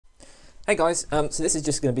Hey guys, so this is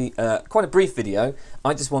just going to be quite a brief video.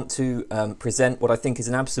 I just want to present what I think is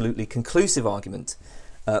an absolutely conclusive argument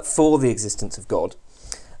for the existence of God.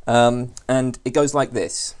 And it goes like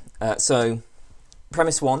this. So,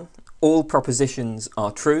 premise 1, all propositions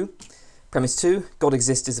are true. Premise 2, God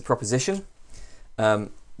exists is a proposition.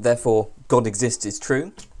 Therefore, God exists is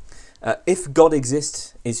true. If God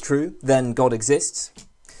exists is true, then God exists.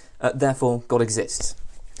 Therefore, God exists.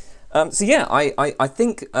 So yeah, I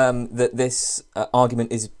think that this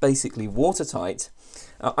argument is basically watertight.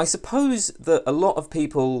 I suppose that a lot of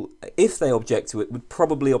people, if they object to it, would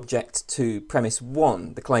probably object to premise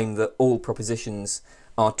 1, the claim that all propositions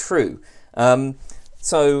are true.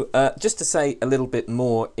 So just to say a little bit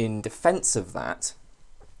more in defense of that,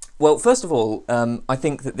 well, first of all, I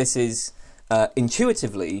think that this is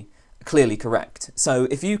intuitively clearly correct. So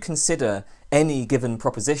if you consider any given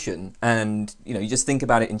proposition and you just think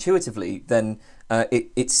about it intuitively, then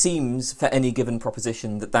it seems for any given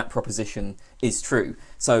proposition that that proposition is true.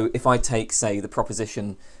 So if I take, say, the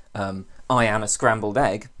proposition I am a scrambled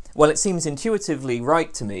egg, well, it seems intuitively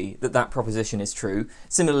right to me that that proposition is true.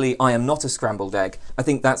 Similarly, I am not a scrambled egg. I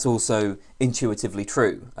think that's also intuitively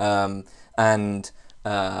true. And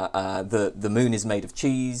the moon is made of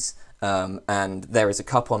cheese. And there is a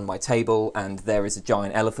cup on my table, and there is a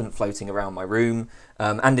giant elephant floating around my room,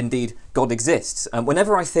 and indeed God exists.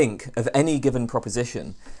 Whenever I think of any given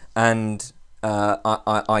proposition and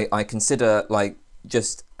I consider like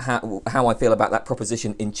just how I feel about that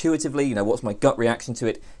proposition intuitively, what's my gut reaction to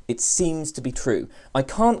it, it seems to be true. I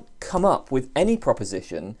can't come up with any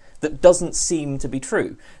proposition that doesn't seem to be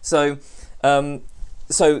true. So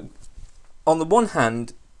so on the one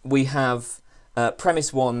hand, we have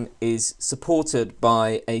premise 1 is supported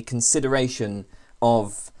by a consideration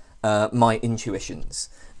of my intuitions.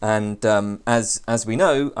 And as we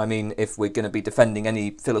know, I mean, if we're going to be defending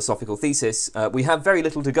any philosophical thesis, we have very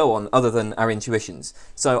little to go on other than our intuitions.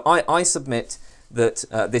 So I submit that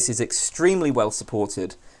this is extremely well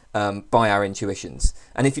supported by our intuitions.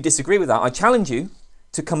 And if you disagree with that, I challenge you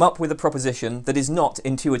to come up with a proposition that is not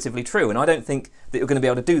intuitively true. And I don't think that you're going to be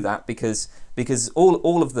able to do that because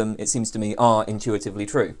all of them, it seems to me, are intuitively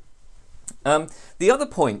true. The other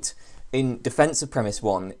point in defense of premise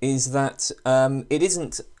 1 is that it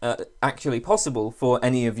isn't actually possible for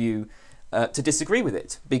any of you to disagree with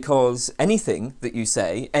it, because anything that you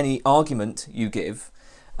say, any argument you give,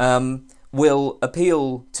 will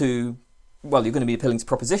appeal to, well, you're going to be appealing to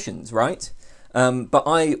propositions, right? But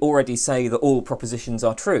I already say that all propositions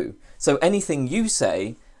are true. So anything you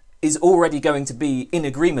say is already going to be in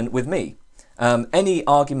agreement with me. Any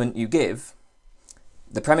argument you give,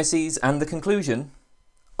 the premises and the conclusion,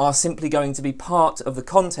 are simply going to be part of the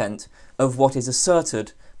content of what is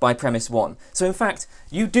asserted by premise 1. So in fact,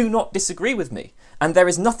 you do not disagree with me, and there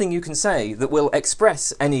is nothing you can say that will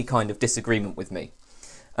express any kind of disagreement with me.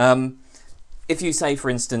 If you say, for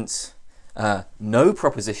instance, no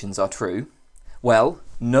propositions are true, well,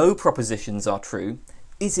 no propositions are true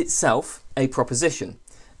is itself a proposition.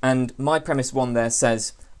 And my premise 1 there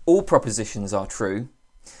says all propositions are true.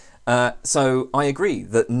 So I agree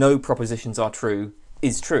that no propositions are true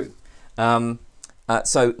is true.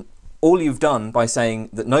 So all you've done by saying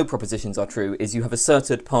that no propositions are true is you have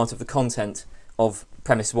asserted part of the content of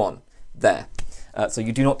premise 1 there. So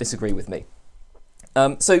you do not disagree with me.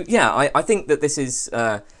 So yeah, I think that this is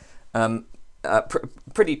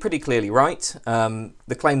pretty clearly right.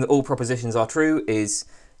 The claim that all propositions are true is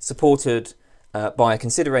supported by a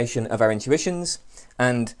consideration of our intuitions,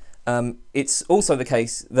 and it's also the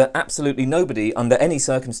case that absolutely nobody under any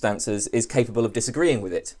circumstances is capable of disagreeing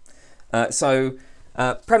with it. So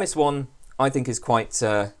premise 1 I think is quite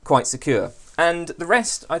secure, and the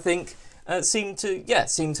rest I think seem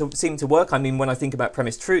to work. I mean, when I think about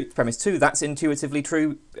premise 2, that's intuitively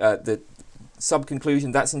true. The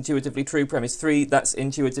sub-conclusion, that's intuitively true. Premise 3, that's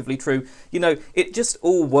intuitively true. It just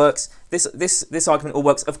all works. This argument all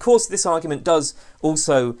works. Of course, this argument does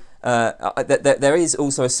also, there is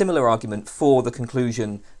also a similar argument for the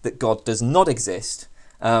conclusion that God does not exist.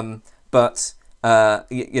 But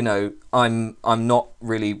I'm not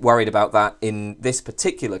really worried about that in this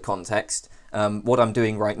particular context. What I'm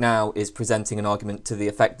doing right now is presenting an argument to the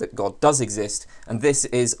effect that God does exist, and this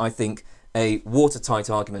is, I think, a watertight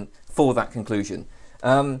argument for that conclusion.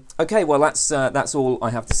 Okay, well, that's all I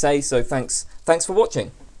have to say. So thanks for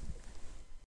watching.